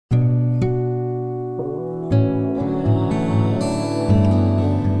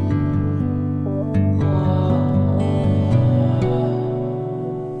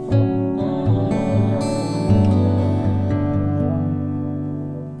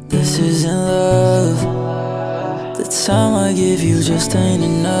This isn't love. The time I give you just ain't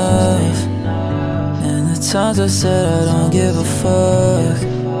enough. And the times I said I don't give a fuck.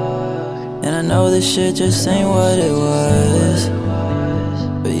 And I know this shit just ain't what it was.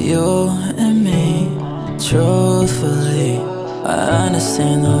 But you and me, truthfully, I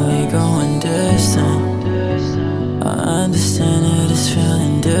understand that we going distant. I understand that it's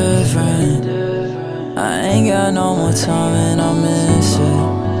feeling different. I ain't got no more time and I miss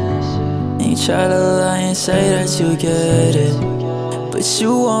it. Ain't try to lie and say that you get it, but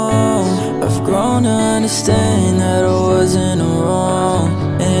you won't. I've grown to understand that I wasn't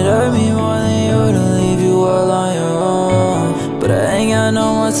wrong. And it hurt me more than you to leave you all on your own. But I ain't got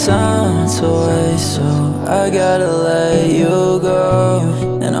no more time to waste, so I gotta let you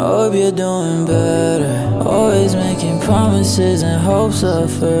go. And I hope you're doing better. Always making promises and hopes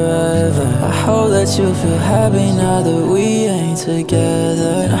of forever. I hope that you feel happy now that we ain't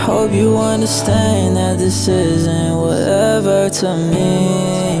together. And I hope you understand that this isn't whatever to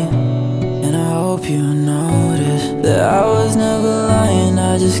me. And I hope you notice that I was never lying,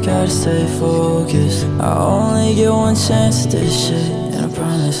 I just gotta stay focused. I only get one chance at this shit, and I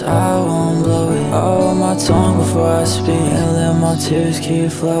promise I won't blow it. I'll hold my tongue before I speak and let my tears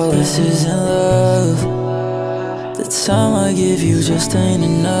keep flowing. This isn't love. The time I give you just ain't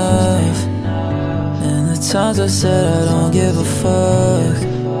enough. And the times I said I don't give a fuck.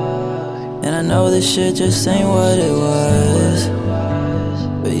 And I know this shit just ain't what it was.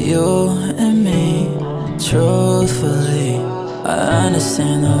 But you and me, truthfully, I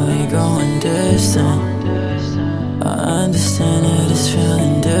understand that we going distant. I understand that it's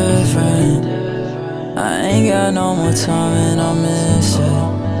feeling different. I ain't got no more time and I miss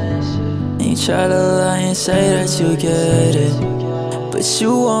it. Ain't try to lie and say that you get it, but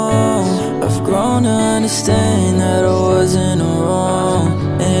you won't. I've grown to understand that I wasn't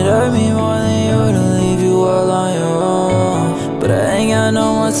wrong. And it hurt me more than you to leave you all on your own. But I ain't got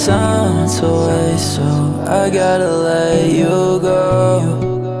no more time to waste, so I gotta let you go.